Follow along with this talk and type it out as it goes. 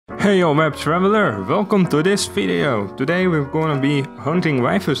Hey yo web traveler, welcome to this video. Today we're gonna be hunting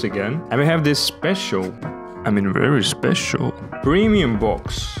waifus again. And we have this special, very special, premium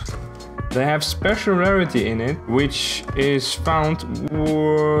box. They have special rarity in it, which is found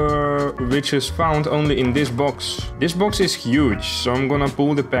only in this box. This box is huge, so I'm gonna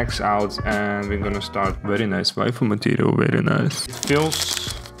pull the packs out and we're gonna start. Very nice waifu material, very nice. It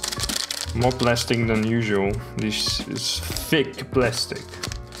feels more plastic than usual. This is thick plastic.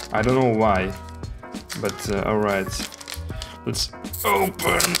 I don't know why, but alright. Let's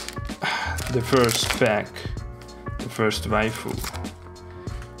open the first pack, the first waifu.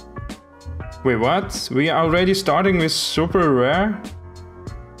 Wait, what? We are already starting with super rare?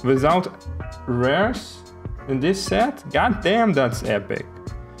 Without rares in this set? God damn, that's epic.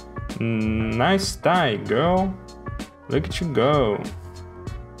 Nice tie, girl. Look at you go.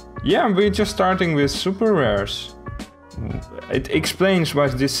 Yeah, we're just starting with super rares. It explains why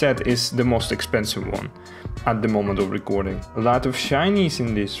this set is the most expensive one at the moment of recording. A lot of shinies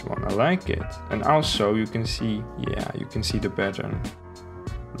in this one, I like it. And also you can see, yeah, you can see the pattern.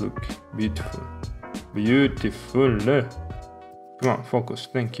 Look, beautiful. Beautiful. Come on, focus,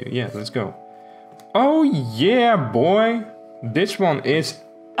 thank you. Yeah, let's go. Oh yeah, boy. This one is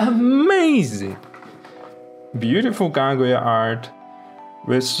amazing. Beautiful Kaguya art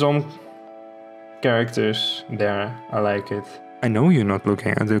with some characters there. I like it. I know you're not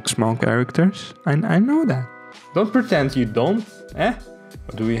looking at the small characters. I know that. Don't pretend you don't, eh?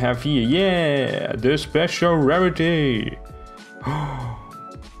 What do we have here? Yeah, the special rarity.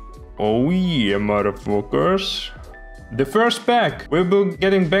 Oh yeah, motherfuckers. The first pack. We'll be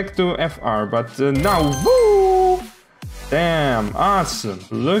getting back to FR, but now, woo! Damn, awesome.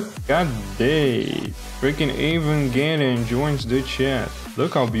 Look at this. Freaking Evangelion joins the chat.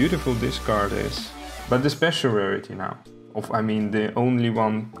 Look how beautiful this card is. But the special rarity now, the only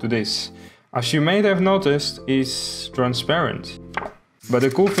one to this, as you may have noticed, is transparent. But the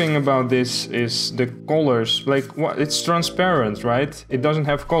cool thing about this is the colors, like what? It's transparent, right? It doesn't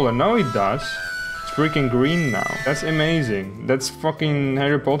have color. No, it does. It's freaking green now. That's amazing. That's fucking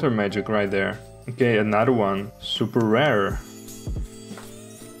Harry Potter magic right there. Okay, another one. Super rare.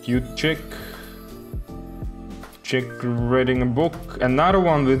 Cute chick. Chick reading a book. Another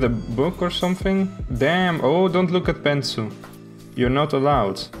one with a book or something. Damn. Oh, don't look at Pensu. You're not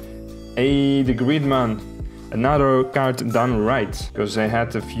allowed. Hey, the Greedman. Another card done right. Because I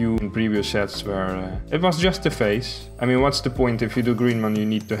had a few in previous sets where it was just the face. I mean, what's the point? If you do Greedman, you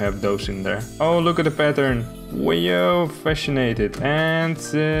need to have those in there. Oh, look at the pattern. Wayo, fascinated. And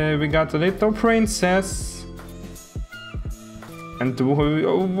we got a little princess. And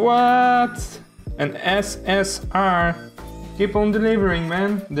what? An SSR. Keep on delivering,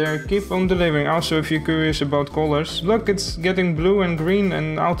 man. There, keep on delivering. Also, if you're curious about colors, look, it's getting blue and green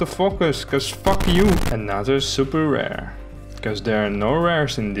and out of focus, cause fuck you. Another super rare, cause there are no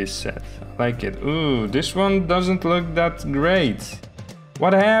rares in this set. I like it. Ooh, this one doesn't look that great.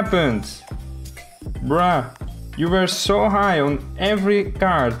 What happened? Bruh, you were so high on every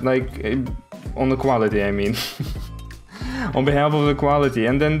card, like on the quality, I mean. On behalf of the quality,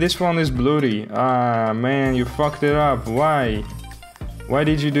 and then this one is blurry. Ah man, you fucked it up. Why? Why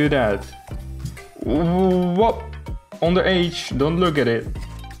did you do that? What? Underage, don't look at it.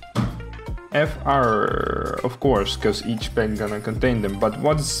 FR, of course, because each pack gonna contain them. But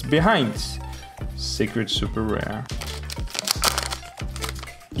what's behind? Secret super rare.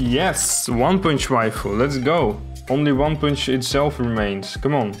 Yes, One Punch waifu. Let's go. Only One Punch itself remains.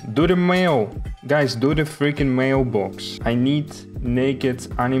 Come on, do the mail. Guys, do the freaking mailbox. I need naked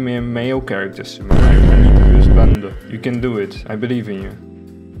anime male characters in my life. I need to use Bando. You can do it. I believe in you.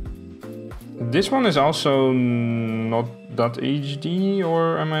 This one is also not that HD,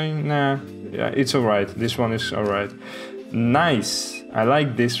 or am I? Nah, yeah, it's alright. This one is alright. Nice. I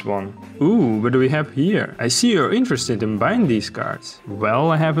like this one. Ooh, what do we have here? I see you're interested in buying these cards.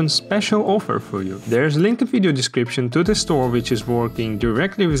 Well, I have a special offer for you. There's a link in the video description to the store which is working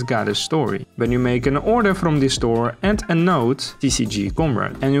directly with Goddess Story. When you make an order from this store and a note, TCG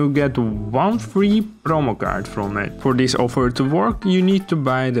Comrade, and you get one free promo card from it. For this offer to work, you need to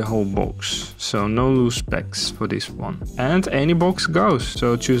buy the whole box. So no loose packs for this one. And any box goes,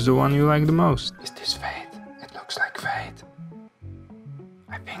 so choose the one you like the most. Is this Fate? It looks like Fate.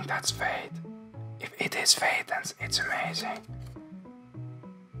 I think that's Fate. If it is Fate, then it's amazing.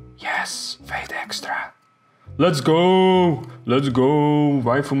 Yes, Fate Extra. Let's go! Let's go!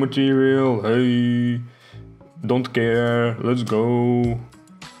 Waifu material, hey! Don't care, let's go!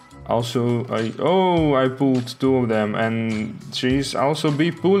 Also, I pulled two of them, and she's also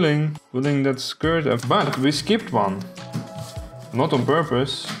pulling that skirt up. But we skipped one. Not on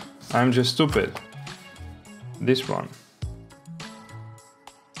purpose. I'm just stupid. This one.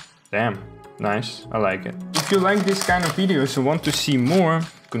 Damn, nice, I like it. If you like this kind of videos and want to see more,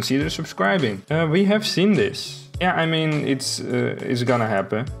 consider subscribing. We have seen this. Yeah, I mean, it's gonna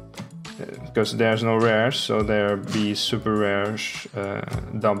happen. Because there's no rares, so there be super rares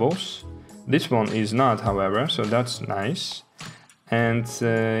doubles. This one is not, however, so that's nice. And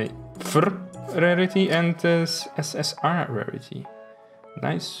FR rarity and SSR rarity.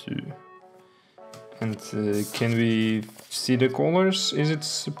 Nice. And can we see the colors? Is it...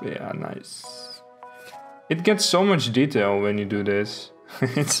 yeah, nice. It gets so much detail when you do this.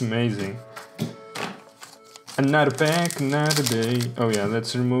 It's amazing. Another pack, another day. Oh yeah,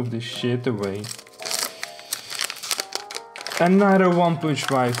 let's remove this shit away. Another 1-punch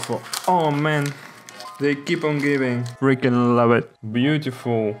rifle. Oh man, they keep on giving. Freaking love it.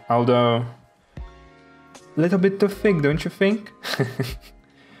 Beautiful. Although, a little bit too thick, don't you think?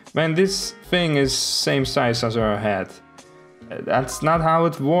 Man, this thing is same size as our head. That's not how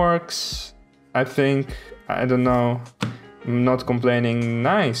it works. I think, I don't know. I'm not complaining.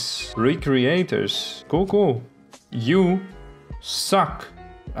 Nice. Recreators. Cool, cool. You suck.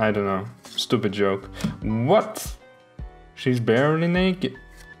 I don't know. Stupid joke. What? She's barely naked.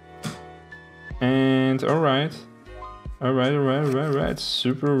 And alright. Alright.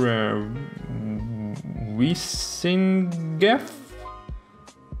 Super rare. Wisingef?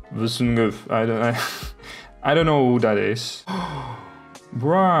 I don't know who that is.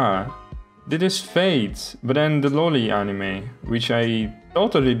 Bruh. This is Fate, but then the Lolly anime, which I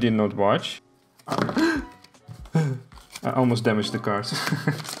totally did not watch. I almost damaged the card.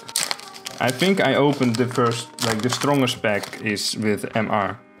 I think I opened the first, like the strongest pack is with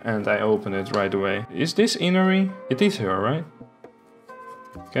MR, and I opened it right away. Is this Inari? It is her, right?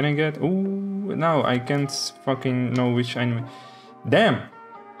 Can I get... ooh, no, I can't fucking know which anime. Damn!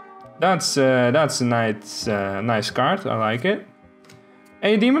 That's a nice card, I like it.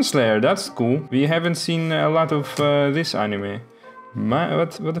 Hey, Demon Slayer, that's cool. We haven't seen a lot of this anime.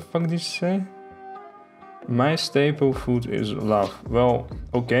 What the fuck did you say? My staple food is love. Well,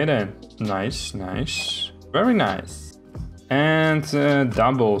 okay then. Nice. Very nice. And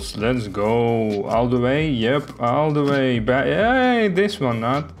doubles, let's go. All the way, yep, all the way. Hey, this one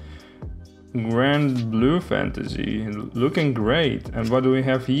not. Grand Blue Fantasy, looking great. And what do we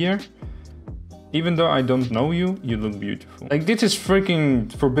have here? Even though I don't know you, you look beautiful. Like, this is freaking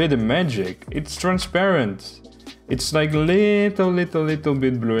forbidden magic. It's transparent. It's like little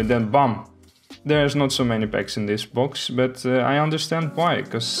bit blue, and then bam. There's not so many packs in this box, but I understand why.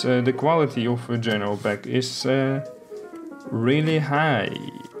 Because the quality of a general pack is really high.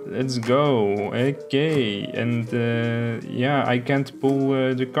 Let's go. Okay. And yeah, I can't pull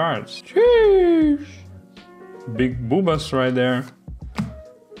the cards. Sheesh. Big boobas right there.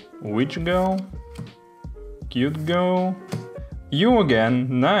 Witch girl. Cute girl. You again.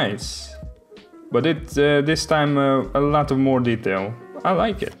 Nice. But it this time a lot of more detail. I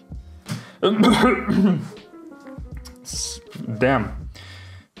like it. Damn.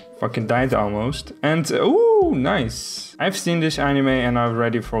 Fucking died almost. And ooh, nice. I've seen this anime and I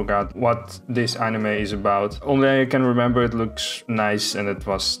already forgot what this anime is about. Only I can remember it looks nice and it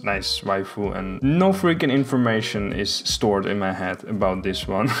was nice waifu, and no freaking information is stored in my head about this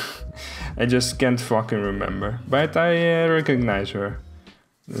one. I just can't fucking remember. But I recognize her.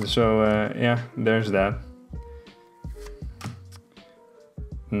 So yeah, there's that.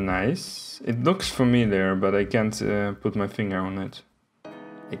 Nice. It looks familiar, but I can't put my finger on it.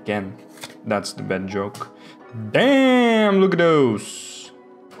 Again, that's the bad joke. Damn, look at those.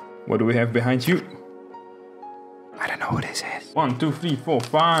 What do we have behind you? I don't know what this is. 1, 2, 3, 4,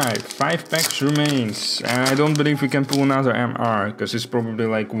 5. 5 packs remains. And I don't believe we can pull another MR, because it's probably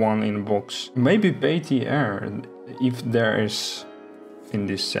like 1 in a box. Maybe PTR, if there is in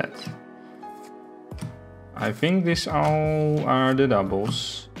this set. I think these all are the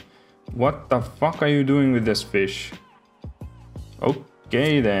doubles. What the fuck are you doing with this fish?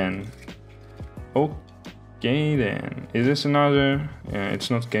 Okay then. Okay then. Is this another? Yeah, it's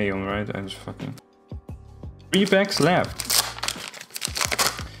not Kaon, right? I just fucking... 3 packs left.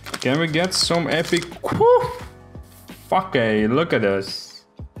 Can we get some epic... Woo! Fuck, hey, look at us.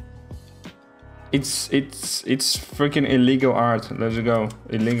 It's freaking illegal art. Let's go.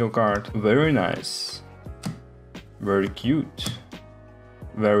 Illegal card. Very nice. Very cute.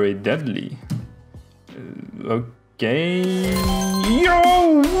 Very deadly. Okay.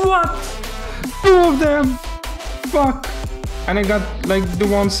 Yo, what? 2 of them. Fuck. And I got like the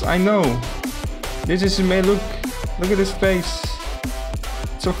ones I know. This is me. Look at his face.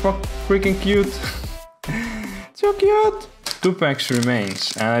 So freaking cute. So cute. 2 packs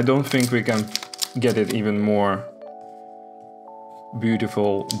remains, and I don't think we can get it even more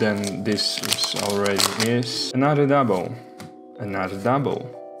beautiful than this already is. Another double, another double,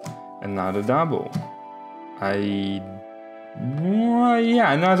 another double.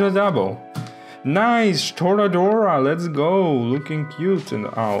 Yeah, another double. Nice, Toradora, let's go. Looking cute and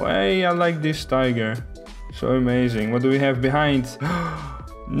oh, hey, I like this tiger. So amazing. What do we have behind?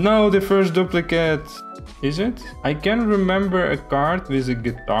 No, the first duplicate. Is it? I can remember a card with a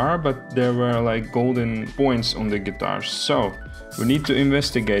guitar, but there were like golden points on the guitar. So we need to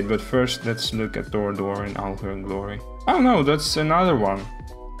investigate, but first let's look at Toradora in all her glory. Oh no, that's another one.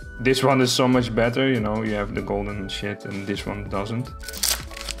 This one is so much better, you know, you have the golden shit and this one doesn't.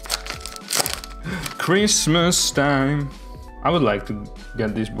 Christmas time. I would like to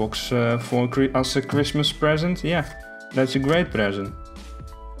get this box as a Christmas present. Yeah, that's a great present.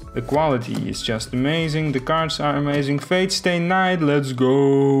 The quality is just amazing, the cards are amazing. Fate Stay Night, let's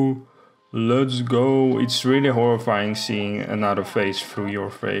go. Let's go. It's really horrifying seeing another face through your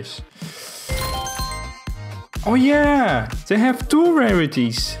face. Oh yeah, they have 2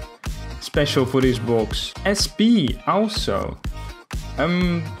 rarities. Special for this box. SP also.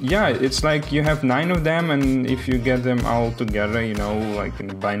 Yeah, it's like you have 9 of them, and if you get them all together, you know, like in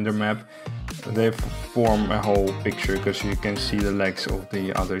the binder map, they form a whole picture, because you can see the legs of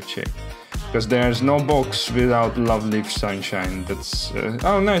the other chick. Because there's no box without Love Leaf Sunshine. That's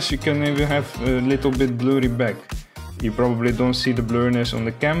oh nice, you can even have a little bit blurry back. You probably don't see the blurriness on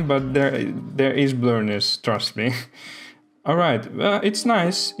the cam, but there is blurriness, trust me. Alright, it's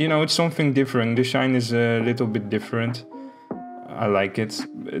nice, you know, it's something different. The shine is a little bit different. I like it,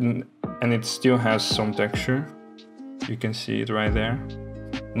 and it still has some texture. You can see it right there.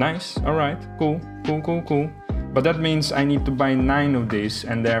 Nice, alright, cool. But that means I need to buy 9 of these,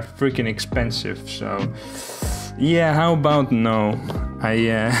 and they're freaking expensive, so... Yeah, how about no?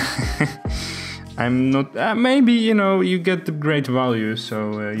 I'm not... maybe, you know, you get the great value,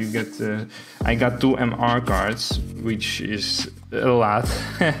 so you get... I got 2 MR cards, which is a lot.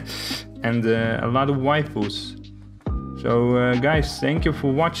 And a lot of waifus. So guys, thank you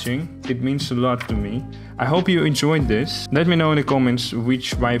for watching. It means a lot to me. I hope you enjoyed this. Let me know in the comments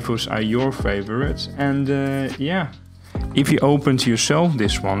which waifus are your favorites. And yeah, if you opened yourself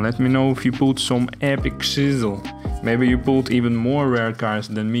this one, let me know if you pulled some epic sizzle. Maybe you pulled even more rare cards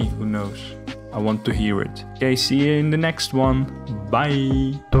than me, who knows. I want to hear it. Okay, see you in the next one.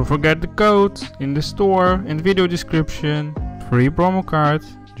 Bye. Don't forget the code in the store, in the video description. Free promo card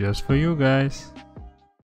just for you guys.